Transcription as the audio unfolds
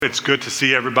It's good to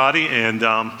see everybody, and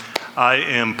I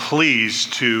am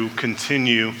pleased to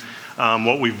continue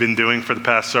what we've been doing for the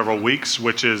past several weeks,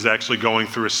 which is actually going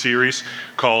through a series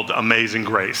called Amazing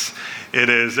Grace. It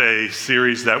is a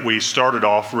series that we started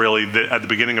off really at the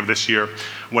beginning of this year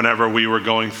whenever we were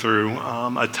going through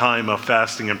a time of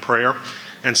fasting and prayer.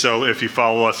 And so if you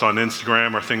follow us on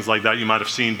Instagram or things like that, you might have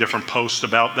seen different posts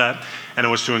about that. And it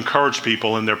was to encourage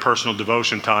people in their personal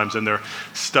devotion times and their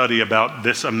study about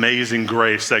this amazing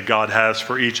grace that God has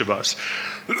for each of us.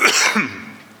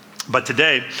 But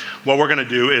today, what we're going to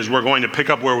do is we're going to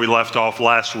pick up where we left off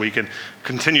last week and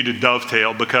continue to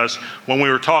dovetail, because when we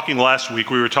were talking last week,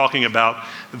 we were talking about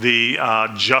the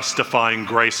justifying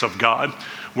grace of God,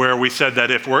 where we said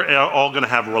that if we're all going to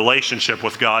have a relationship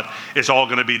with God, it's all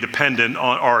going to be dependent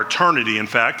on our eternity, in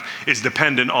fact, is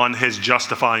dependent on his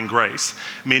justifying grace,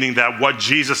 meaning that what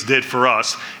Jesus did for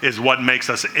us is what makes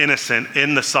us innocent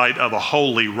in the sight of a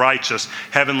holy, righteous,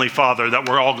 heavenly Father that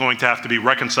we're all going to have to be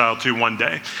reconciled to one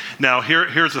day. Now,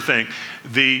 here's the thing.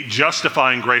 The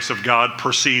justifying grace of God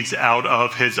proceeds out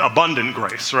of his abundant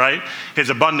grace, right? His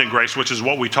abundant grace, which is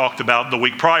what we talked about the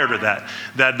week prior to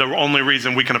that the only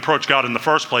reason we can approach God in the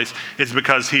first place is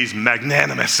because he's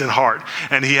magnanimous in heart,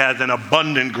 and he has an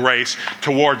abundant grace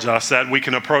towards us that we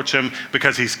can approach him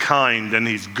because he's kind and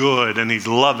he's good and he's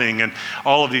loving and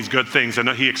all of these good things. And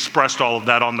he expressed all of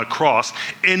that on the cross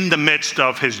in the midst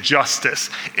of his justice,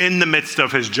 in the midst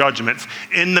of his judgments,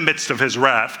 in the midst of his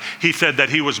wrath. He said that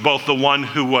he was both the one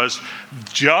who was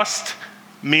just,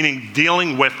 meaning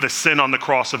dealing with the sin on the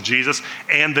cross of Jesus,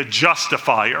 and the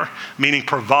justifier, meaning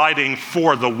providing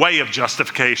for the way of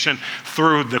justification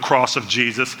through the cross of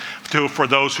Jesus for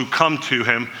those who come to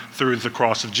him through the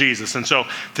cross of Jesus. And so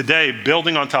today,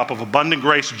 building on top of abundant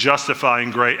grace,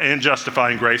 justifying grace,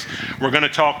 we're going to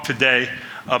talk today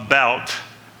about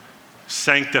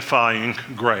sanctifying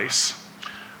grace.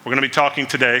 We're going to be talking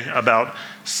today about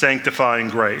sanctifying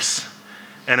grace,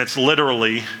 and it's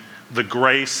literally the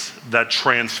grace that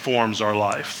transforms our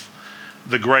life.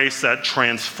 The grace that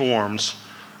transforms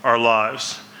our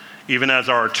lives. Even as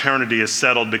our eternity is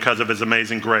settled because of his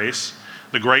amazing grace,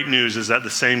 the great news is that the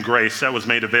same grace that was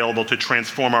made available to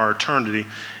transform our eternity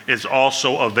is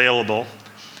also available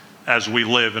as we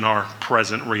live in our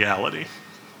present reality.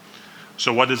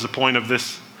 So what is the point of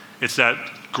this? It's that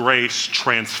grace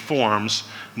transforms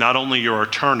not only your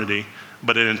eternity,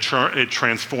 but it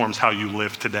transforms how you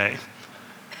live today.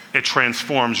 It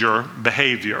transforms your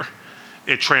behavior.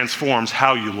 It transforms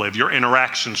how you live, your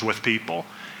interactions with people.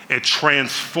 It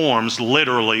transforms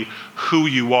literally who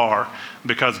you are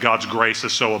because God's grace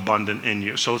is so abundant in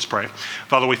you. So let's pray.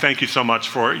 Father, we thank you so much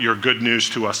for your good news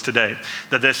to us today,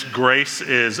 that this grace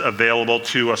is available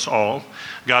to us all.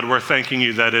 God, we're thanking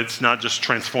you that it's not just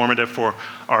transformative for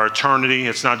our eternity.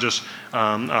 It's not just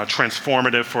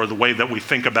transformative for the way that we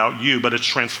think about you, but it's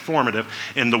transformative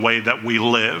in the way that we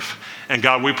live. And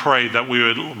God, we pray that we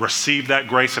would receive that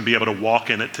grace and be able to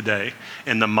walk in it today.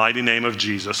 In the mighty name of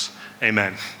Jesus,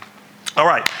 amen. All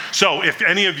right, so if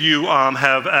any of you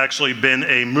have actually been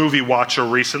a movie watcher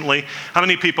recently, how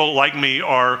many people like me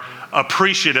are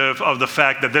appreciative of the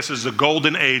fact that this is the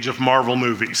golden age of Marvel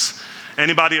movies?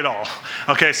 Anybody at all?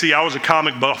 Okay, see, I was a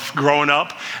comic buff growing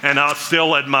up, and I was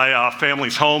still at my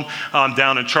family's home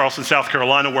down in Charleston, South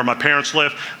Carolina, where my parents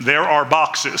live. There are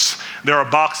boxes. There are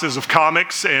boxes of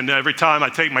comics, and every time I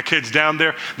take my kids down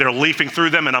there, they're leafing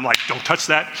through them, and I'm like, don't touch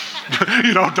that.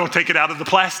 Don't take it out of the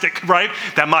plastic, right?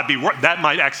 That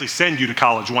might actually send you to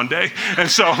college one day.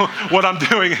 And so what I'm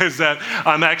doing is that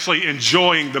I'm actually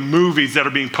enjoying the movies that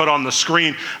are being put on the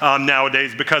screen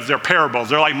nowadays, because they're parables.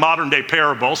 They're like modern day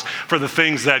parables for the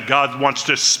things that God wants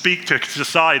to speak to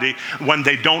society when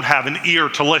they don't have an ear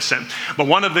to listen. But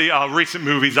one of the recent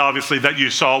movies, obviously, that you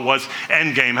saw was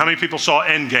Endgame. How many people saw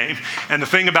Endgame? And the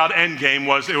thing about Endgame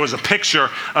was it was a picture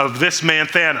of this man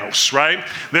Thanos, right?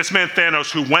 This man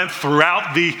Thanos, who went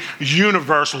throughout the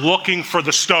universe looking for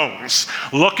the stones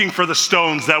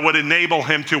that would enable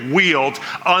him to wield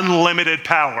unlimited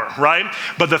power, right?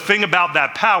 But the thing about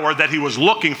that power that he was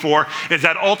looking for is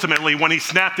that ultimately when he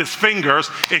snapped his fingers,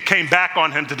 it came back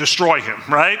on him to destroy him,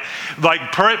 right?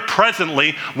 Like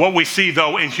presently, what we see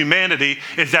though in humanity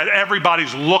is that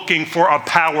everybody's looking for a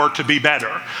power to be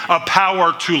better, a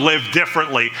power to live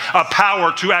differently, a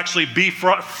power to actually be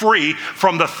free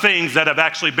from the things that have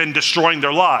actually been destroying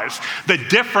their lives. The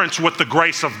difference with the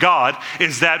grace of God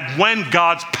is that when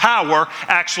God's power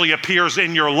actually appears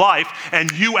in your life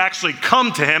and you actually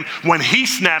come to him, when he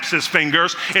snaps his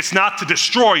fingers, it's not to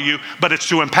destroy you, but it's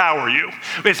to empower you.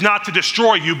 It's not to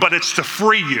destroy you, but it's to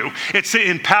free you. It's to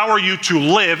empower you to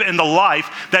live in the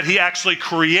life that he actually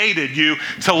created you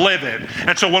to live in.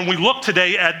 And so when we look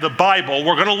today at the Bible,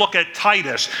 we're going to look at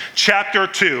Titus chapter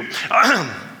 2.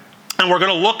 And we're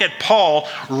going to look at Paul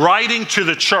writing to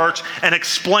the church and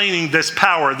explaining this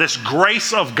power, this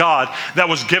grace of God that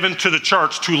was given to the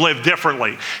church to live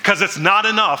differently. Because it's not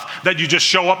enough that you just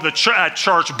show up at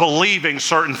church believing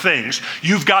certain things.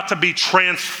 You've got to be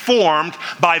transformed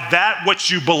by that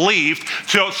which you believed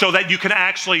so that you can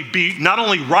actually be not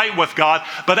only right with God,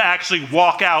 but actually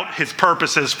walk out his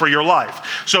purposes for your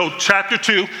life. So chapter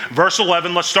 2, verse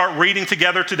 11, let's start reading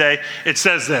together today. It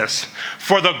says this: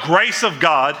 "For the grace of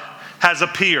God has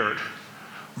appeared,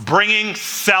 bringing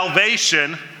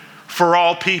salvation for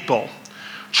all people,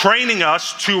 training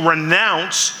us to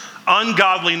renounce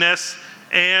ungodliness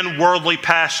and worldly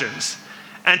passions,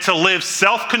 and to live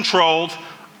self-controlled,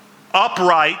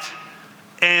 upright,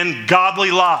 and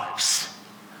godly lives."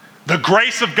 The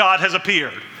grace of God has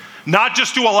appeared, not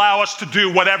just to allow us to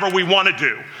do whatever we want to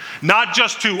do, not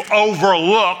just to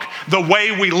overlook the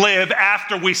way we live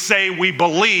after we say we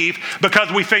believe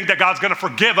because we think that God's going to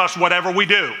forgive us whatever we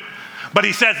do. But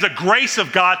he says the grace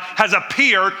of God has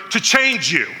appeared to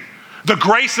change you. The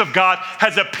grace of God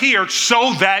has appeared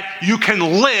so that you can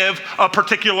live a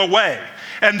particular way.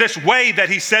 And this way that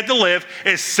he said to live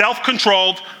is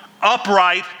self-controlled,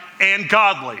 upright, and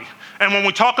godly. And when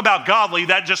we talk about godly,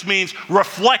 that just means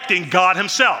reflecting God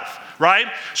himself. Right?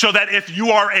 So that if you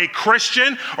are a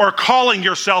Christian or calling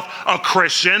yourself a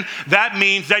Christian, that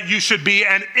means that you should be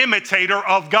an imitator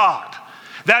of God.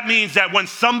 That means that when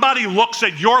somebody looks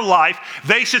at your life,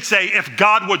 they should say, if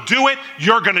God would do it,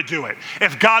 you're going to do it.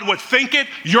 If God would think it,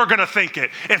 you're going to think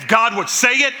it. If God would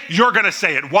say it, you're going to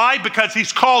say it. Why? Because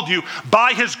he's called you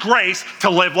by his grace to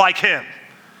live like him.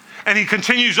 And he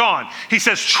continues on. He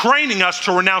says, training us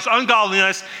to renounce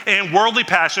ungodliness and worldly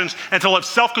passions and to live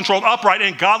self-controlled, upright,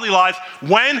 and godly lives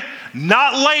when?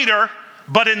 Not later,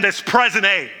 but in this present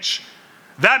age.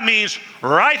 That means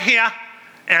right here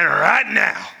and right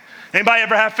now. Anybody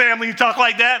ever have family who talk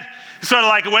like that? It's sort of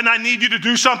like when I need you to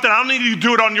do something, I don't need you to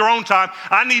do it on your own time.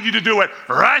 I need you to do it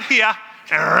right here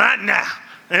and right now.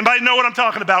 Anybody know what I'm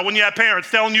talking about when you have parents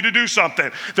telling you to do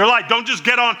something? They're like, don't just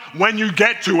get on when you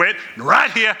get to it, right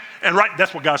here and right.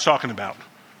 That's what God's talking about.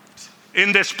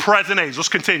 In this present age, let's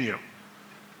continue.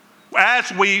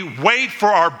 As we wait for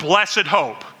our blessed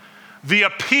hope, the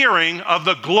appearing of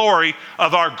the glory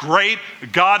of our great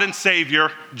God and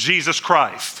Savior, Jesus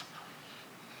Christ.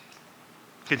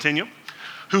 Continue.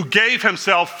 Who gave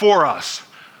himself for us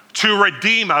to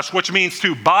redeem us, which means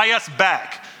to buy us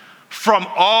back from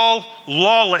all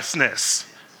lawlessness.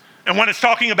 And when it's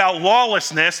talking about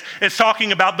lawlessness, it's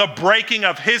talking about the breaking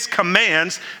of his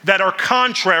commands that are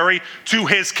contrary to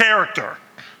his character.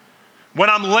 When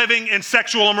I'm living in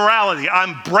sexual immorality,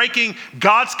 I'm breaking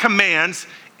God's commands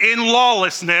in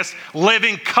lawlessness,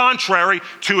 living contrary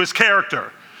to his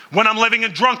character. When I'm living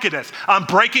in drunkenness, I'm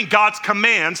breaking God's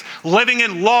commands, living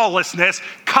in lawlessness,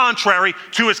 contrary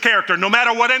to his character, no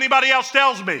matter what anybody else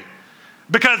tells me.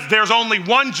 Because there's only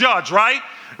one judge, right?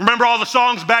 Remember all the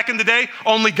songs back in the day?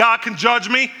 Only God can judge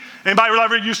me. Anybody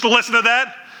ever used to listen to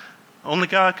that? Only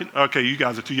God can. Okay, you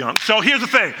guys are too young. So here's the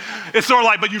thing. It's sort of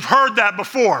like, but you've heard that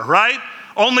before, right?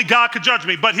 Only God could judge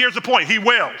me. But here's the point. He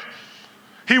will.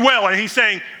 He will. And he's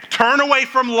saying, turn away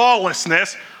from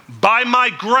lawlessness by my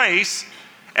grace,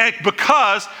 and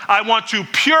because I want to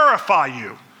purify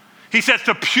you. He says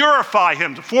to purify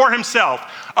him for himself,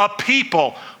 a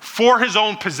people for his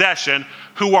own possession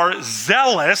who are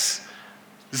zealous,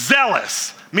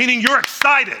 meaning you're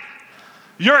excited.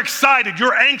 You're excited,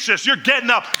 you're anxious, you're getting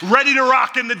up, ready to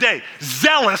rock in the day.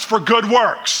 Zealous for good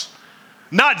works.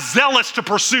 Not zealous to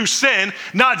pursue sin,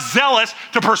 not zealous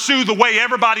to pursue the way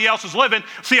everybody else is living.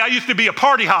 See, I used to be a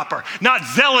party hopper, not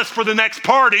zealous for the next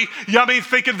party. You know what I mean?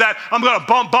 Thinking that I'm going to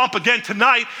bump again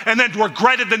tonight and then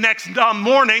regret it the next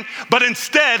morning. But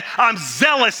instead, I'm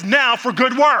zealous now for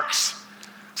good works.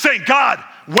 Saying, God,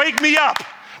 wake me up.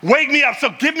 Wake me up.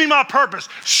 So give me my purpose.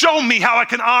 Show me how I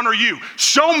can honor you.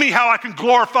 Show me how I can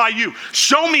glorify you.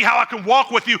 Show me how I can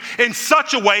walk with you in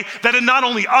such a way that it not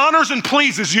only honors and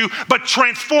pleases you, but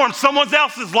transforms someone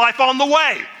else's life on the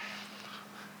way.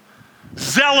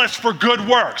 Zealous for good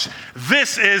works.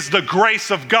 This is the grace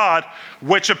of God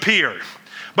which appeared.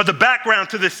 But the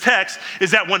background to this text is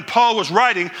that when Paul was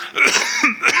writing,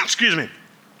 excuse me,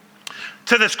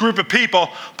 to this group of people,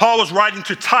 Paul was writing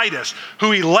to Titus,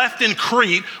 who he left in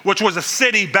Crete, which was a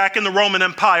city back in the Roman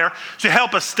Empire, to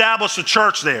help establish a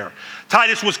church there.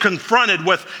 Titus was confronted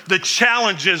with the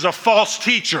challenges of false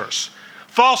teachers,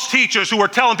 False teachers who are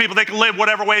telling people they can live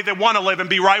whatever way they want to live and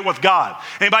be right with God.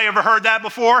 Anybody ever heard that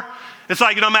before? It's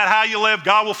like no matter how you live,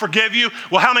 God will forgive you.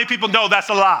 Well, how many people know that's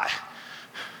a lie?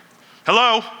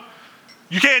 Hello?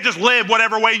 You can't just live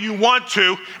whatever way you want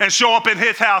to and show up in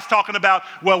his house talking about,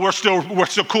 well, we're still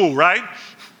cool, right?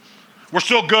 We're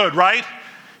still good, right?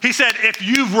 He said, if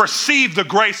you've received the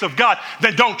grace of God,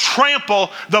 then don't trample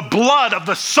the blood of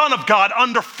the Son of God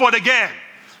underfoot again,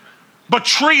 but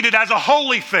treat it as a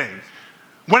holy thing.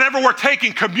 Whenever we're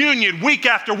taking communion week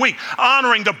after week,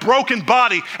 honoring the broken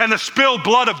body and the spilled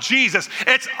blood of Jesus,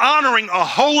 it's honoring a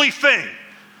holy thing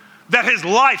that his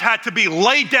life had to be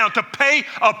laid down to pay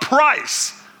a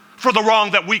price for the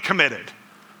wrong that we committed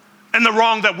and the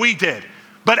wrong that we did.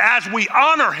 But as we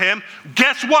honor him,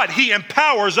 guess what? He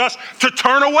empowers us to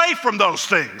turn away from those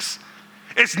things.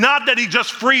 It's not that he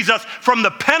just frees us from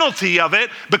the penalty of it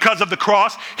because of the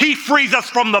cross. He frees us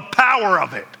from the power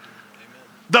of it.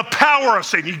 The power of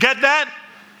sin. You get that?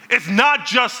 It's not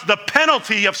just the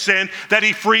penalty of sin that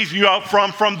he frees you out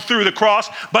from through the cross,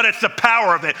 but it's the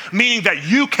power of it, meaning that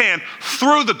you can,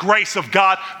 through the grace of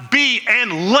God, be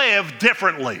and live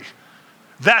differently.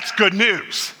 That's good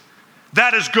news.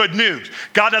 That is good news.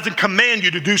 God doesn't command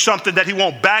you to do something that he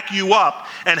won't back you up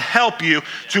and help you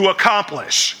to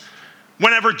accomplish.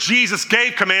 Whenever Jesus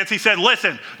gave commands, he said,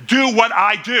 listen, do what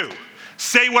I do.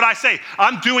 Say what I say.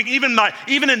 I'm doing even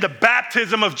in the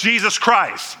baptism of Jesus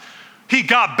Christ. He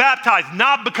got baptized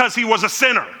not because he was a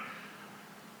sinner.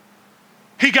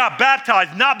 He got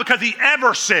baptized not because he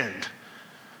ever sinned,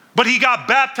 but he got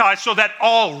baptized so that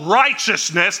all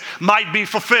righteousness might be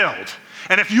fulfilled.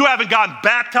 And if you haven't gotten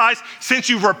baptized since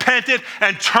you've repented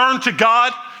and turned to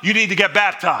God, you need to get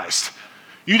baptized.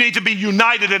 You need to be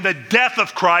united in the death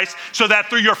of Christ so that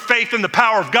through your faith in the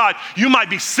power of God, you might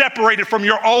be separated from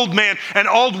your old man and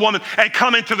old woman and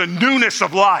come into the newness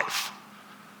of life.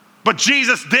 But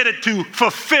Jesus did it to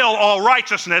fulfill all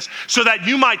righteousness so that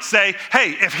you might say,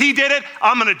 hey, if he did it,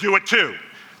 I'm going to do it too.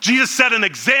 Jesus set an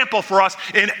example for us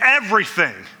in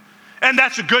everything. And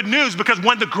that's the good news, because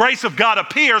when the grace of God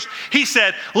appears, he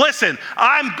said, listen,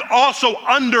 I'm also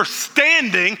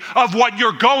understanding of what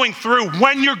you're going through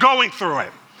when you're going through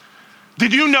it.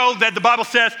 Did you know that the Bible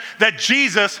says that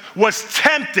Jesus was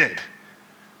tempted?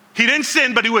 He didn't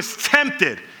sin, but he was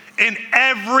tempted in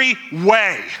every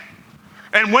way.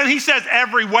 And when he says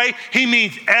every way, he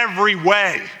means every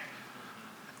way.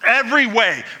 Every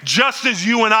way, just as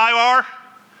you and I are,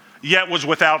 yet was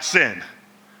without sin.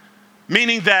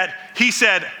 Meaning that he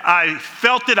said, I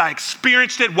felt it, I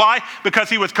experienced it. Why? Because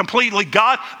he was completely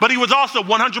God, but he was also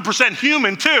 100%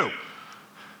 human too.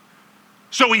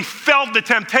 So he felt the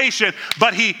temptation,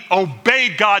 but he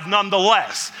obeyed God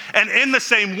nonetheless. And in the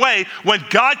same way, when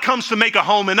God comes to make a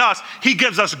home in us, he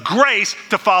gives us grace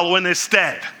to follow in his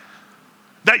stead.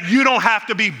 That you don't have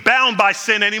to be bound by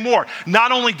sin anymore.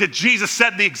 Not only did Jesus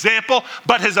set the example,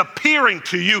 but his appearing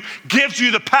to you gives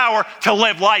you the power to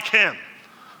live like him.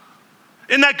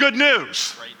 Isn't that good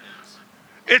news?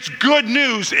 It's good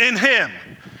news in him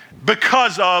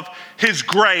because of his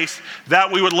grace that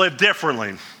we would live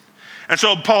differently. And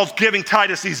so Paul's giving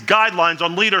Titus these guidelines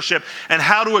on leadership and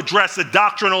how to address the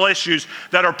doctrinal issues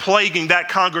that are plaguing that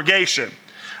congregation.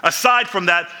 Aside from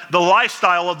that, the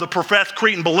lifestyle of the professed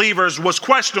Cretan believers was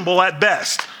questionable at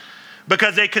best,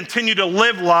 because they continued to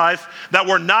live lives that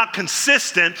were not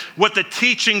consistent with the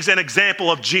teachings and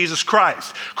example of Jesus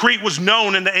Christ. Crete was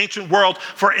known in the ancient world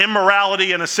for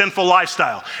immorality and a sinful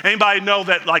lifestyle. Anybody know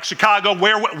that, like Chicago,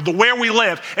 where we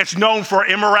live, it's known for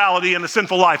immorality and a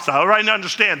sinful lifestyle? Everybody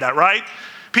understand that, right?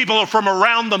 People from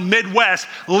around the Midwest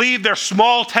leave their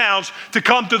small towns to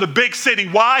come to the big city.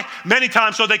 Why? Many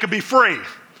times so they could be free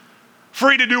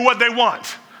to do what they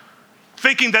want.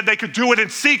 Thinking that they could do it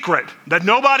in secret, that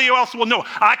nobody else will know.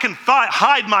 I can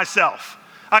hide myself.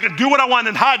 I can do what I want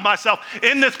and hide myself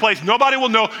in this place. Nobody will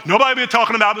know. Nobody will be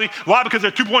talking about me. Why? Because there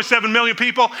are 2.7 million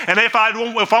people, and if I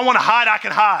want to hide, I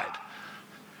can hide.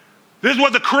 This is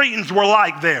what the Cretans were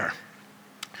like there.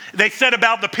 They said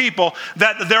about the people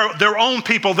that their own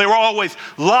people, they were always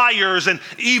liars and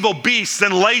evil beasts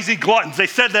and lazy gluttons. They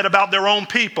said that about their own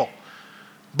people.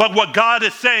 But what God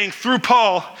is saying through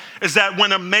Paul is that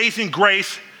when amazing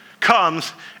grace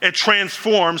comes, it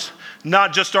transforms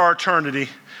not just our eternity,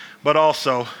 but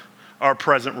also our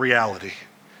present reality.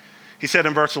 He said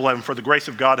in verse 11, for the grace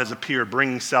of God has appeared,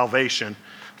 bringing salvation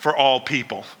for all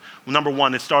people. Well, number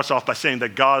one, it starts off by saying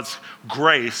that God's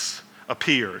grace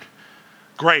appeared.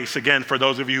 Grace, again, for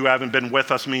those of you who haven't been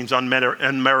with us, means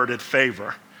unmerited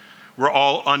favor. we're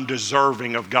all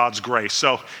undeserving of God's grace.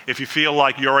 So if you feel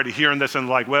like you're already hearing this and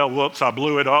like, well, whoops, I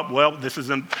blew it up. Well, this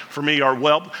isn't for me, or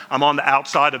well, I'm on the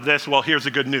outside of this. Well, here's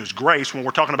the good news. Grace, when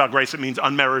we're talking about grace, it means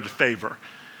unmerited favor.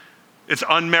 It's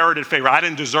unmerited favor. I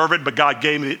didn't deserve it, but God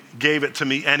gave it to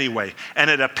me anyway. And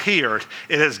it appeared.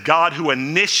 It is God who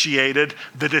initiated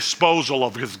the disposal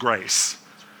of his grace.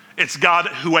 It's God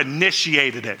who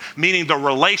initiated it, meaning the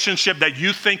relationship that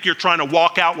you think you're trying to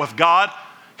walk out with God.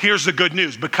 Here's the good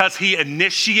news. Because he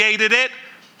initiated it,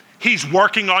 he's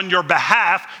working on your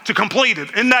behalf to complete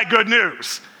it. Isn't that good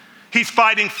news? He's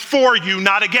fighting for you,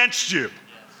 not against you.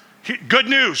 Good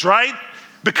news, right?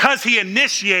 Because he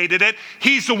initiated it,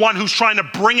 he's the one who's trying to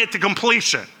bring it to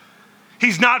completion.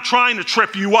 He's not trying to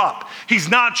trip you up. He's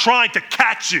not trying to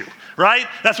catch you, right?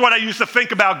 That's what I used to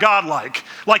think about God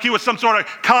like he was some sort of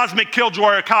cosmic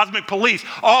killjoy or cosmic police,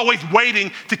 always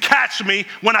waiting to catch me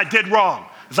when I did wrong.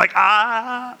 It's like,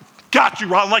 got you,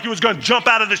 Ron, like he was going to jump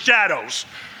out of the shadows.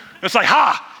 It's like,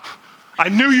 I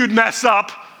knew you'd mess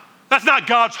up. That's not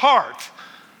God's heart.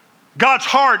 God's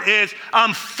heart is,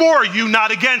 I'm for you,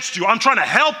 not against you. I'm trying to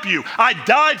help you. I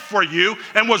died for you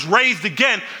and was raised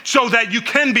again so that you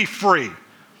can be free.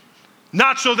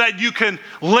 Not so that you can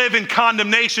live in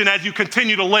condemnation as you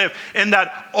continue to live in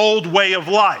that old way of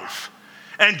life.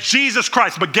 And Jesus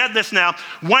Christ, but get this now,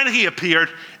 when he appeared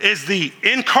is the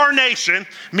incarnation,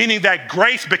 meaning that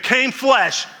grace became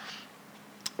flesh,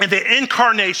 and the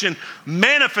incarnation,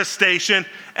 manifestation,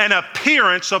 and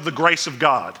appearance of the grace of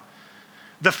God.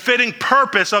 The fitting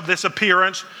purpose of this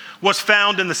appearance was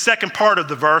found in the second part of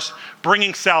the verse,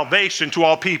 bringing salvation to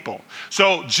all people.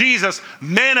 So Jesus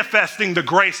manifesting the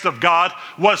grace of God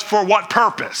was for what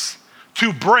purpose?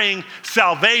 To bring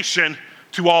salvation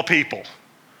to all people.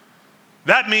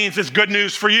 That means it's good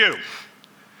news for you.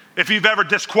 If you've ever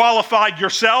disqualified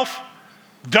yourself,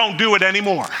 don't do it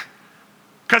anymore.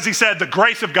 Because he said the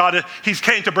grace of God, he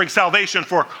came to bring salvation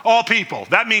for all people.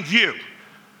 That means you.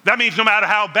 That means no matter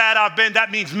how bad I've been, that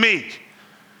means me.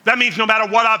 That means no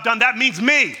matter what I've done, that means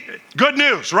me. Good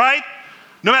news, right?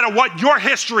 No matter what your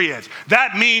history is,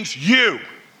 that means you.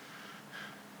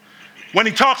 When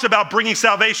he talks about bringing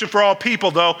salvation for all people,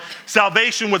 though,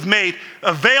 salvation was made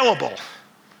available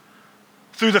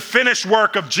through the finished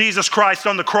work of Jesus Christ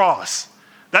on the cross.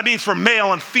 That means for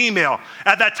male and female.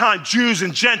 At that time, Jews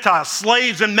and Gentiles,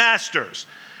 slaves and masters.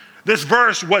 This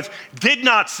verse did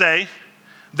not say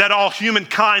that all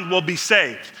humankind will be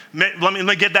saved. Let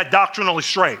me get that doctrinally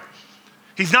straight.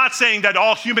 He's not saying that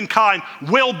all humankind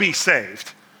will be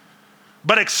saved,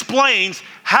 but explains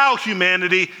how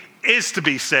humanity is to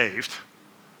be saved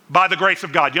by the grace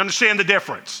of God. You understand the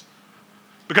difference?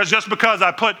 Because just because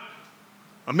I put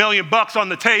 $1 million on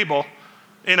the table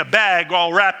in a bag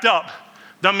all wrapped up,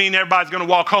 doesn't mean everybody's gonna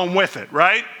walk home with it,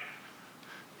 right?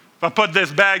 If I put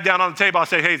this bag down on the table, I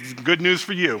say, hey, it's good news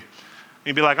for you. And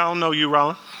you'd be like, I don't know you,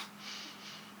 Roland.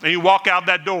 And you walk out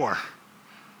that door.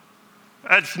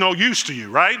 That's no use to you,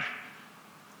 right?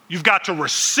 You've got to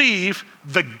receive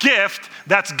the gift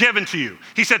that's given to you.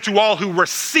 He said to all who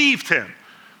received him,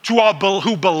 to all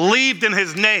who believed in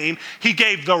his name, he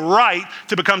gave the right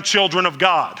to become children of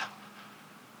God.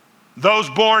 Those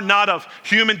born not of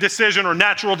human decision or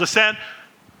natural descent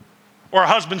or a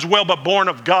husband's will, but born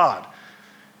of God.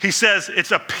 He says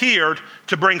it's appeared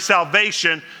to bring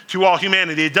salvation to all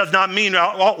humanity. It does not mean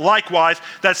likewise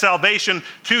that salvation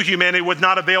to humanity was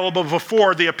not available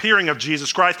before the appearing of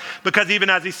Jesus Christ, because even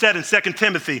as he said in 2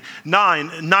 Timothy 9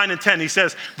 and 10, he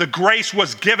says, the grace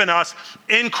was given us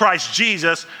in Christ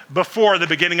Jesus before the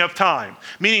beginning of time.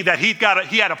 Meaning that he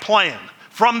had a plan.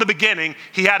 From the beginning,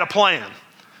 he had a plan.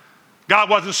 God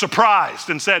wasn't surprised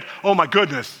and said, oh my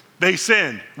goodness, they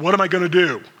sinned. What am I going to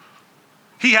do?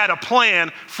 He had a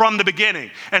plan from the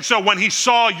beginning. And so when he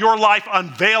saw your life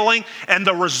unveiling and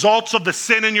the results of the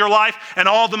sin in your life and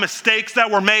all the mistakes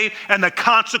that were made and the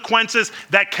consequences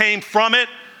that came from it,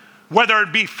 whether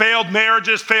it be failed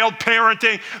marriages, failed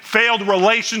parenting, failed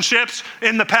relationships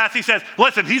in the past, he says,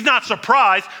 listen, he's not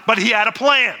surprised, but he had a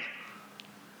plan.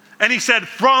 And he said,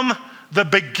 from the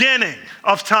beginning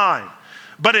of time,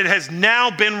 but it has now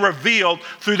been revealed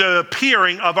through the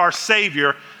appearing of our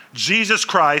Savior, Jesus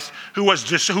Christ, who's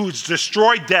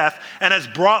destroyed death and has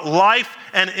brought life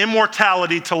and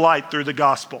immortality to light through the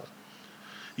gospel.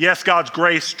 Yes, God's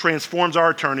grace transforms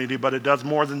our eternity, but it does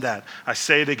more than that. I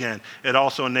say it again. It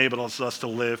also enables us to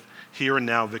live here and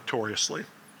now victoriously.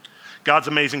 God's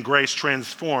amazing grace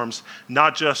transforms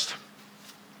not just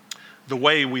the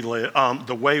way we live,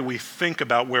 the way we think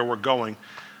about where we're going,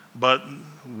 but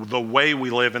the way we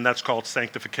live, and that's called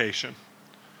sanctification.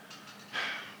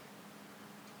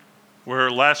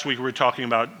 Where last week we were talking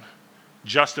about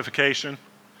justification,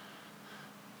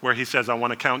 where he says, I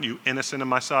want to count you innocent in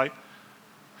my sight.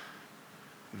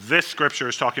 This scripture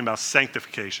is talking about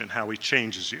sanctification, how he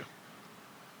changes you.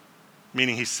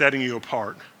 Meaning he's setting you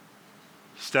apart,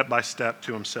 step by step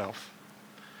to himself.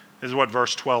 This is what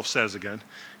verse 12 says again.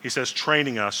 He says,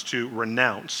 training us to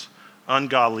renounce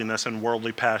ungodliness and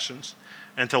worldly passions,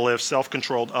 and to live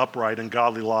self-controlled, upright, and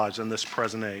godly lives in this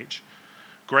present age.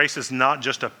 Grace is not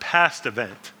just a past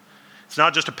event. It's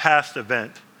not just a past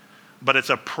event, but it's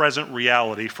a present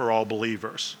reality for all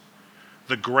believers.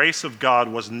 The grace of God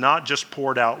was not just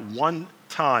poured out one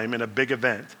time in a big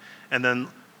event and then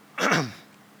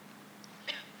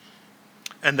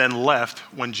and then left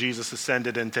when Jesus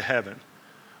ascended into heaven.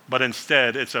 But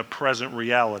instead, it's a present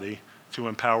reality to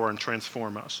empower and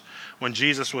transform us. When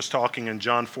Jesus was talking in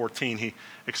John 14, he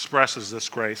expresses this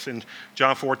grace. In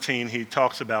John 14, he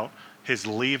talks about his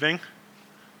leaving,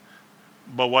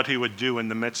 but what he would do in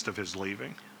the midst of his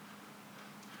leaving.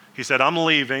 He said, I'm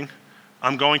leaving,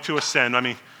 I'm going to ascend.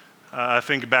 I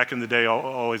think back in the day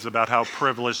always about how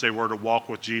privileged they were to walk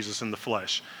with Jesus in the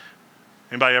flesh.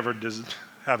 Anybody ever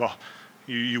have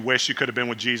you wish you could have been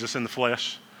with Jesus in the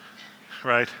flesh,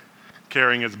 right?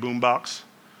 Carrying his boombox,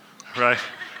 right?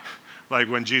 Like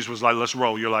when Jesus was like, let's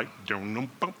roll, you're like, and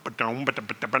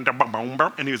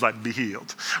he was like, be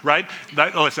healed, right?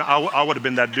 Listen, I would have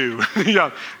been that dude,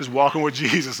 just walking with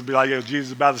Jesus and be like, yeah, Jesus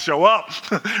is about to show up,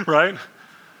 right?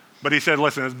 But he said,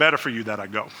 listen, it's better for you that I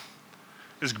go.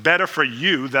 It's better for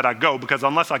you that I go, because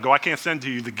unless I go, I can't send to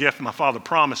you the gift my Father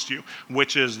promised you,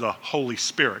 which is the Holy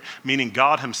Spirit, meaning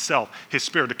God himself, his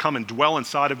Spirit to come and dwell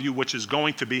inside of you, which is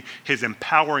going to be his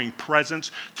empowering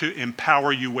presence to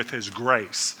empower you with his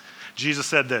grace. Jesus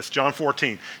said this, John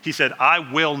 14, he said, I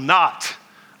will not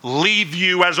leave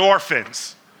you as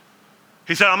orphans.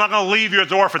 He said, I'm not going to leave you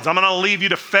as orphans. I'm going to leave you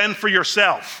to fend for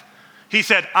yourself. He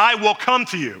said, I will come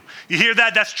to you. You hear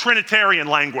that? That's Trinitarian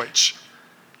language.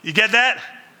 You get that?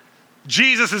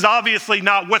 Jesus is obviously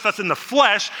not with us in the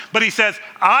flesh, but he says,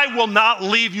 I will not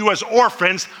leave you as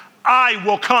orphans. I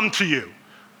will come to you.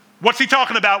 What's he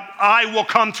talking about? I will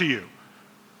come to you.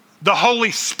 The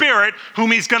Holy Spirit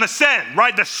whom he's going to send,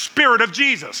 right? The Spirit of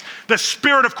Jesus, the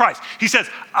Spirit of Christ. He says,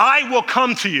 I will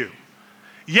come to you.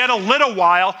 Yet a little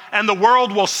while, and the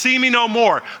world will see me no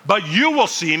more. But you will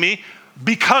see me,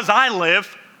 because I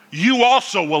live, you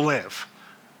also will live.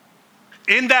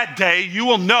 In that day, you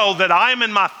will know that I am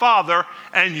in my Father,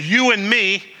 and you in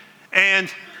me,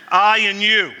 and I in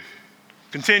you.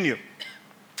 Continue.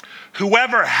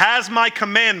 Whoever has my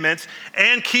commandments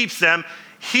and keeps them,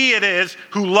 he it is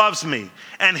who loves me.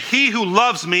 And he who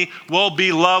loves me will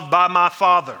be loved by my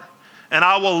Father. And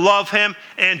I will love him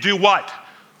and do what?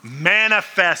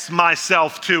 Manifest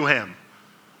myself to him.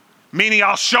 Meaning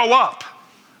I'll show up.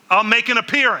 I'll make an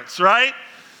appearance, right?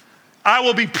 I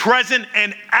will be present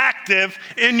and active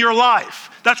in your life.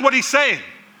 That's what he's saying.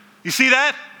 You see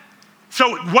that?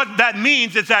 So what that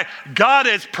means is that God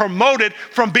is promoted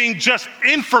from being just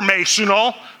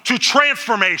informational to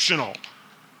transformational.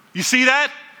 You see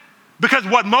that? Because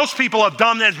what most people have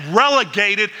done is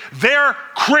relegated their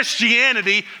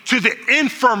Christianity to the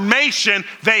information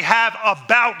they have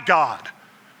about God,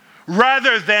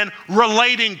 rather than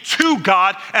relating to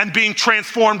God and being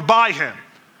transformed by him.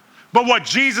 But what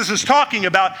Jesus is talking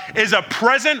about is a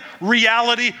present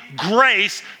reality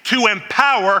grace to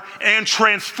empower and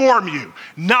transform you,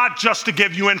 not just to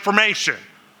give you information.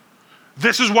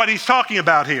 This is what he's talking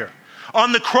about here.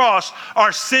 On the cross,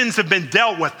 our sins have been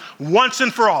dealt with once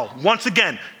and for all. Once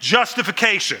again,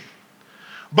 justification.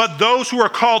 But those who are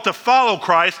called to follow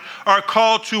Christ are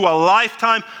called to a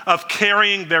lifetime of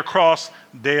carrying their cross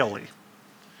daily.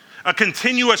 A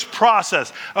continuous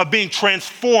process of being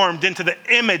transformed into the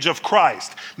image of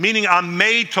Christ, meaning I'm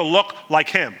made to look like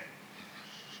him.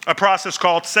 A process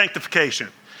called sanctification.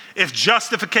 If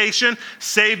justification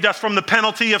saved us from the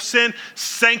penalty of sin,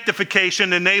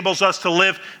 sanctification enables us to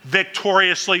live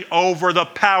victoriously over the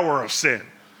power of sin.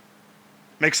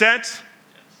 Make sense?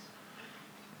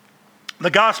 The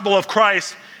gospel of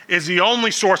Christ is the only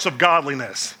source of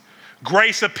godliness.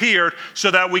 Grace appeared so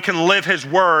that we can live his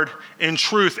word in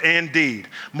truth and deed.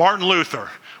 Martin Luther,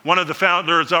 one of the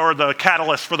founders or the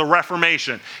catalysts for the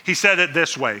Reformation, he said it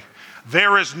this way: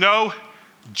 there is no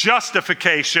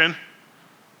justification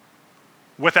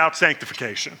without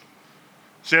sanctification.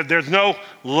 So there's no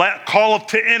call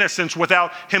to innocence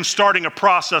without him starting a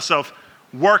process of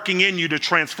working in you to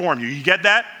transform you. You get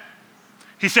that?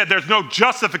 He said there's no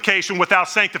justification without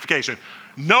sanctification.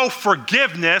 No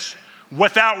forgiveness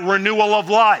without renewal of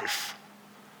life.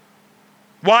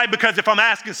 Why? Because if I'm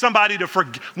asking somebody to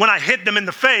forgive, when I hit them in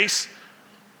the face,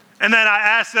 and then I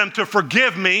ask them to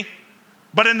forgive me,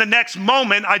 but in the next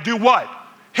moment I do what?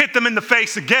 hit them in the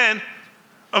face again,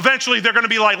 eventually they're going to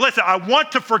be like, listen, I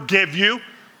want to forgive you,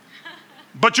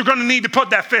 but you're going to need to put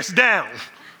that fist down.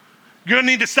 You're going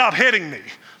to need to stop hitting me,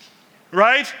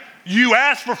 right? You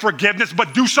ask for forgiveness,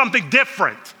 but do something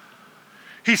different.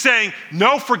 He's saying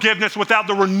no forgiveness without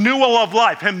the renewal of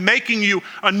life, him making you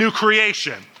a new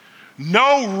creation.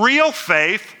 No real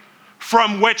faith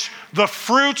from which the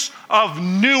fruits of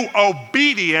new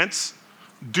obedience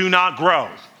do not grow.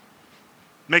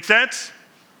 Make sense?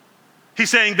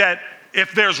 He's saying that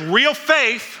if there's real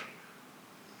faith,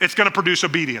 it's going to produce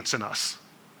obedience in us.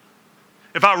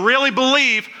 If I really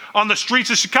believe on the streets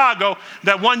of Chicago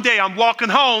that one day I'm walking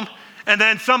home and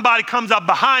then somebody comes up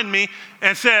behind me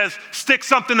and says, stick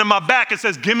something in my back and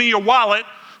says, give me your wallet,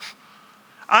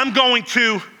 I'm going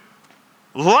to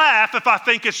laugh if I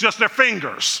think it's just their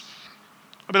fingers.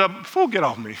 I'll be like, fool, get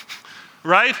off me,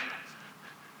 right?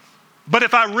 But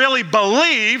if I really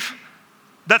believe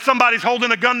that somebody's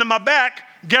holding a gun to my back,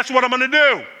 guess what I'm gonna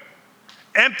do?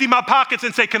 Empty my pockets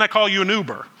and say, can I call you an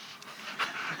Uber?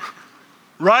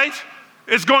 Right?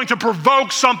 It's going to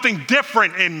provoke something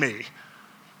different in me.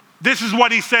 This is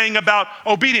what he's saying about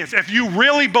obedience. If you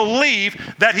really believe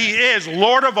that he is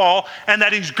Lord of all and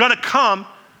that he's going to come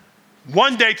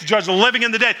one day to judge the living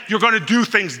and the dead, you're going to do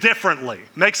things differently.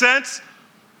 Make sense?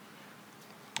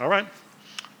 All right.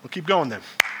 We'll keep going then.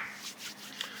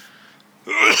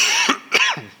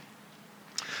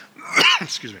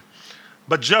 Excuse me.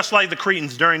 But just like the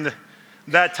Cretans during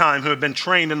that time who had been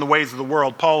trained in the ways of the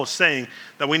world, Paul is saying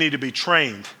that we need to be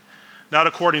trained, not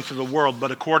according to the world, but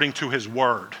according to his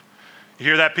word. You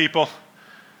hear that, people?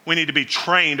 We need to be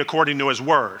trained according to his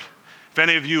word. If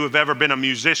any of you have ever been a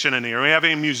musician in here, we have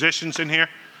any musicians in here?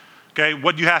 Okay,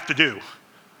 what do you have to do? You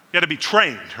got to be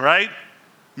trained, right?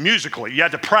 Musically, you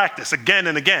have to practice again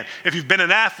and again. If you've been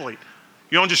an athlete,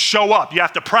 you don't just show up. You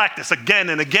have to practice again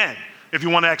and again if you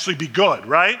want to actually be good,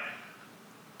 right?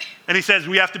 And he says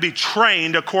we have to be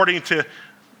trained according to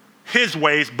his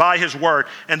ways by his word,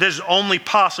 and this is only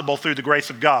possible through the grace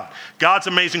of God. God's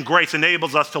amazing grace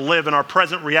enables us to live in our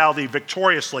present reality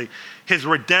victoriously. His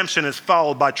redemption is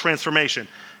followed by transformation.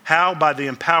 How? By the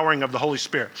empowering of the Holy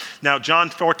Spirit. Now, John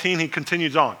 14, he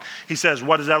continues on. He says,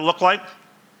 what does that look like?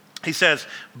 He says,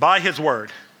 by his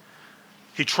word,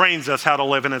 he trains us how to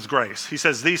live in his grace. He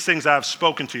says, these things I have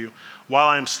spoken to you while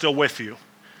I am still with you.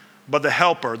 But the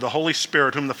Helper, the Holy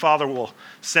Spirit, whom the Father will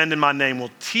send in my name,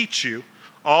 will teach you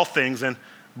all things and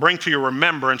bring to your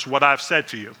remembrance what I've said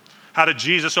to you. How did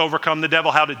Jesus overcome the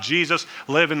devil? How did Jesus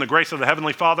live in the grace of the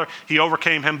Heavenly Father? He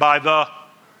overcame him by the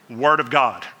Word of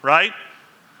God, right?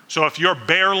 So if you're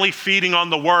barely feeding on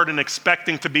the Word and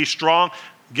expecting to be strong,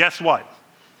 guess what?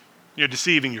 You're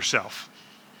deceiving yourself.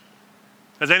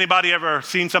 Has anybody ever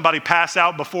seen somebody pass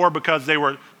out before because they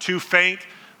were too faint?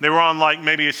 They were on like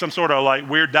maybe some sort of like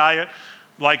weird diet,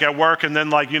 like at work, and then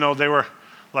like, you know, they were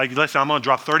like, listen, I'm going to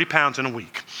drop 30 pounds in a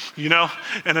week, you know?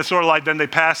 And it's sort of like then they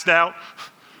passed out.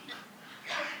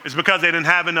 It's because they didn't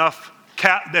have enough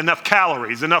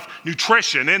calories, enough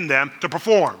nutrition in them to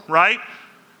perform, right?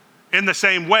 In the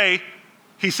same way,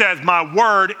 he says, my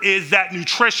word is that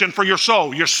nutrition for your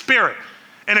soul, your spirit.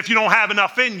 And if you don't have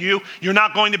enough in you, you're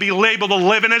not going to be able to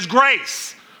live in his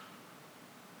grace.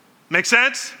 Make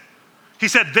sense? He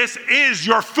said, this is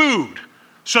your food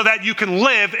so that you can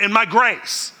live in my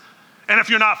grace. And if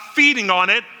you're not feeding on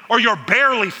it, or you're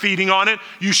barely feeding on it,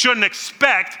 you shouldn't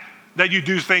expect that you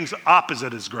do things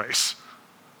opposite his grace.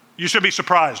 You should be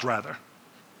surprised, rather.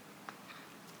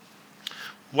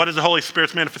 What does the Holy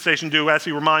Spirit's manifestation do? As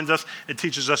he reminds us, it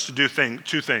teaches us to do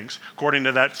two things, according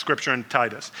to that scripture in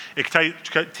Titus. It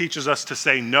teaches us to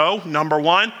say no, number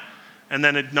one, and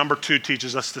then number two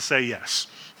teaches us to say yes.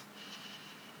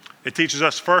 It teaches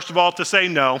us, first of all, to say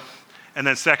no, and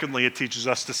then secondly, it teaches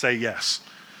us to say yes.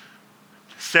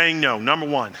 Saying no, number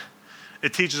one,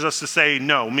 it teaches us to say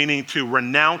no, meaning to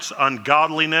renounce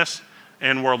ungodliness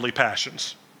and worldly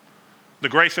passions. The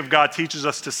grace of God teaches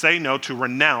us to say no, to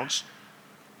renounce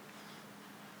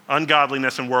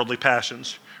ungodliness and worldly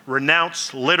passions.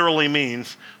 Renounce literally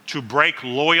means to break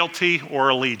loyalty or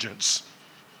allegiance.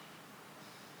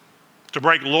 To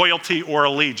break loyalty or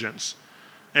allegiance.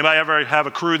 Anybody ever have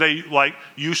a crew they like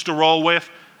used to roll with,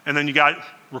 and then you got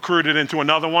recruited into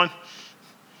another one?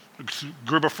 A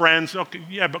group of friends. Okay,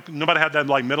 yeah, but nobody had that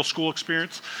like middle school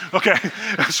experience. Okay,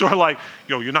 sort of like,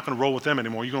 yo, you're not going to roll with them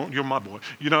anymore. You're my boy.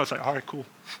 You know, it's like, all right, cool.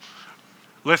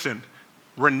 Listen,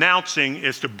 renouncing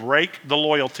is to break the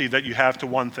loyalty that you have to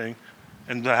one thing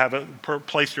and to have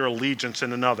place your allegiance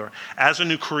in another. As a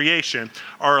new creation,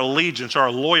 our allegiance, our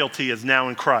loyalty is now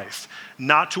in Christ,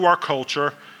 not to our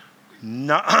culture,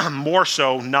 not, more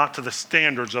so not to the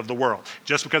standards of the world.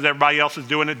 Just because everybody else is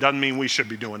doing it doesn't mean we should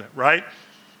be doing it, right?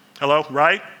 Hello,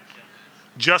 right?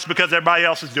 Just because everybody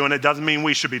else is doing it doesn't mean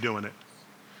we should be doing it.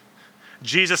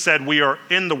 Jesus said we are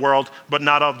in the world, but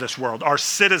not of this world. Our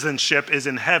citizenship is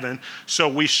in heaven, so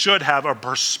we should have a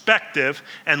perspective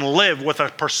and live with a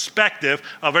perspective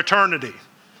of eternity.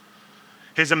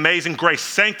 His amazing grace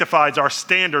sanctifies our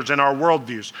standards and our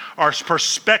worldviews. Our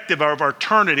perspective of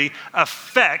eternity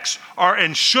affects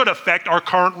and should affect our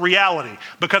current reality.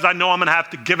 Because I know I'm going to have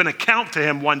to give an account to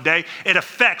him one day, it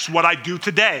affects what I do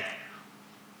today.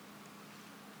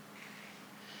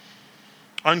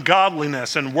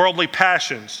 Ungodliness and worldly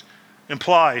passions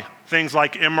imply things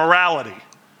like immorality,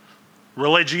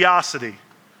 religiosity,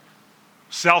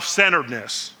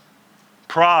 self-centeredness,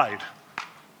 pride,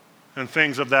 and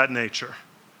things of that nature.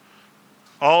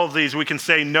 All of these we can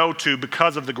say no to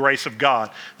because of the grace of God.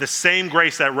 The same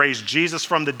grace that raised Jesus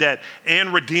from the dead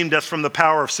and redeemed us from the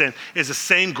power of sin is the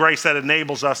same grace that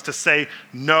enables us to say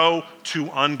no to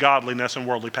ungodliness and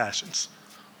worldly passions.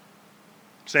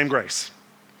 Same grace.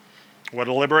 What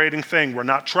a liberating thing. We're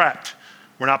not trapped.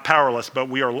 We're not powerless, but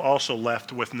we are also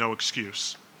left with no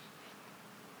excuse.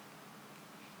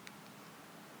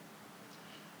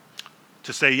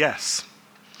 To say yes.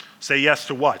 Say yes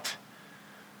to what?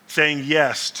 Saying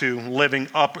yes to living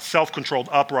self-controlled,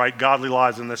 upright, godly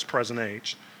lives in this present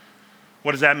age.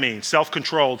 What does that mean?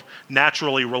 Self-controlled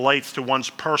naturally relates to one's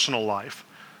personal life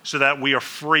so that we are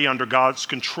free under God's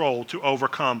control to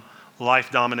overcome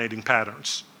life-dominating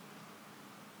patterns.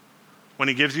 When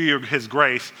he gives you his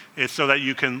grace, it's so that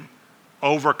you can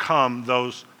overcome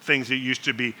those things that you used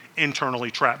to be internally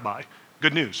trapped by.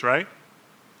 Good news, right?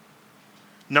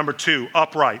 Number 2,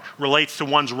 upright relates to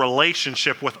one's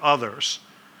relationship with others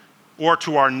or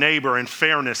to our neighbor in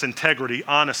fairness, integrity,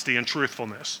 honesty, and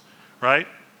truthfulness, right?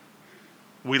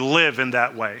 We live in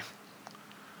that way.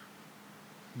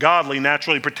 Godly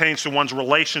naturally pertains to one's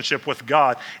relationship with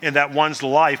God in that one's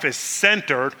life is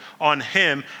centered on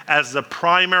him as the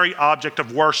primary object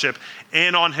of worship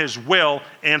and on his will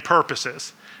and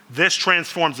purposes. This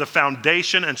transforms the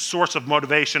foundation and source of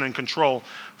motivation and control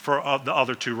for the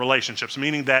other two relationships,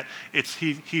 meaning that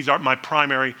he's my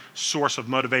primary source of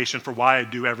motivation for why I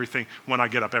do everything when I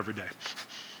get up every day.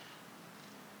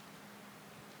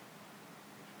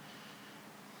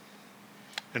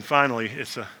 And finally,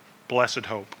 it's a blessed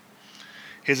hope.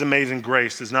 His amazing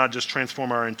grace does not just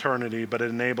transform our eternity, but it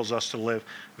enables us to live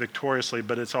victoriously,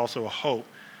 but it's also a hope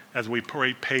as we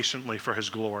pray patiently for his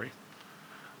glory.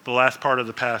 The last part of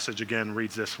the passage again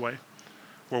reads this way.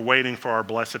 We're waiting for our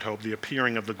blessed hope, the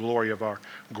appearing of the glory of our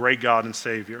great God and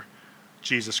Savior,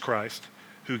 Jesus Christ,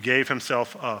 who gave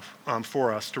himself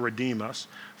for us to redeem us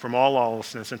from all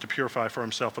lawlessness and to purify for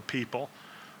himself a people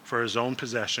for his own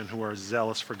possession who are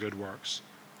zealous for good works.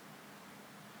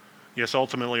 Yes,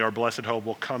 ultimately our blessed hope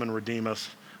will come and redeem us,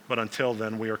 but until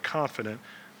then we are confident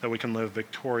that we can live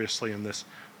victoriously in this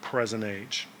present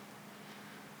age.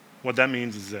 What that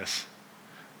means is this,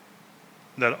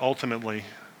 that ultimately,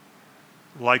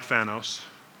 like Thanos,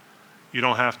 you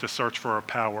don't have to search for a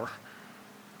power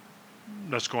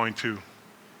that's going to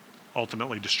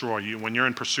ultimately destroy you. When you're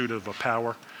in pursuit of a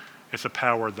power, it's a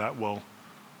power that will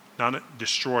not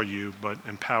destroy you, but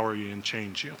empower you and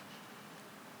change you.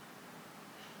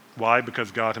 Why?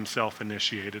 Because God himself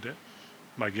initiated it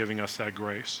by giving us that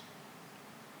grace.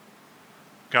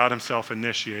 God himself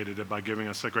initiated it by giving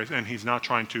us that grace, and he's not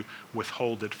trying to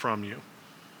withhold it from you.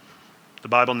 The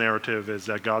Bible narrative is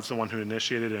that God's the one who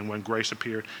initiated it, and when grace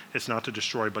appeared, it's not to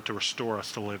destroy, but to restore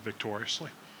us to live victoriously.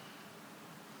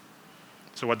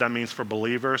 So what that means for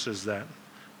believers is that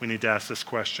we need to ask this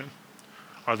question.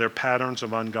 Are there patterns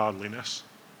of ungodliness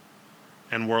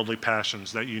and worldly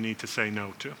passions that you need to say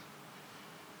no to?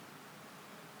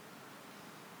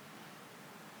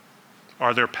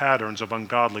 Are there patterns of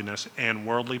ungodliness and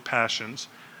worldly passions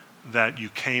that you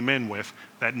came in with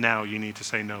that now you need to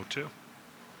say no to?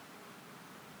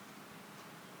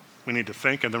 We need to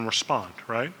think and then respond,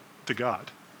 right, to God.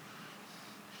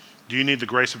 Do you need the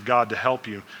grace of God to help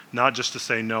you, not just to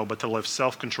say no, but to live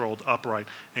self-controlled, upright,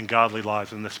 and godly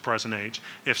lives in this present age?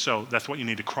 If so, that's what you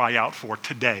need to cry out for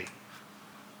today.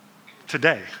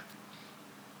 Today,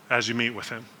 as you meet with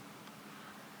him.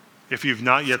 If you've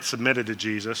not yet submitted to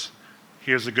Jesus,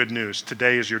 here's the good news.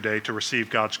 Today is your day to receive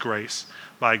God's grace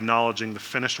by acknowledging the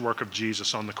finished work of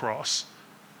Jesus on the cross.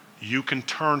 You can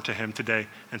turn to him today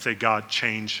and say, God,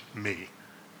 change me.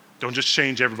 Don't just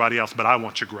change everybody else, but I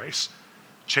want your grace.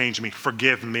 Change me,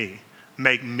 forgive me,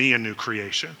 make me a new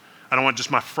creation. I don't want just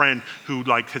my friend who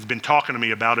has been talking to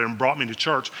me about it and brought me to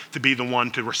church to be the one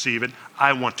to receive it.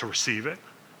 I want to receive it.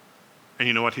 And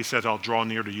you know what? He says, I'll draw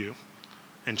near to you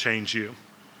and change you.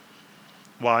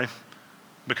 Why?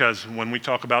 Because when we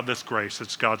talk about this grace,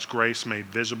 it's God's grace made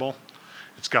visible.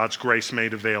 It's God's grace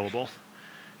made available.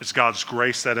 It's God's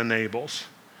grace that enables.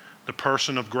 The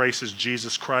person of grace is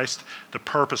Jesus Christ. The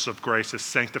purpose of grace is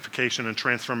sanctification and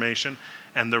transformation.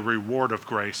 And the reward of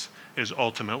grace is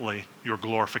ultimately your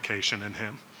glorification in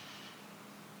him.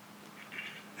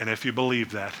 And if you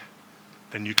believe that,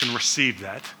 then you can receive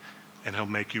that, and he'll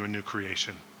make you a new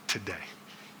creation today.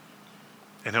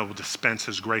 And he'll dispense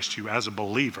his grace to you as a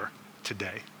believer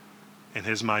today in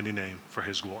his mighty name for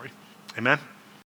his glory. Amen.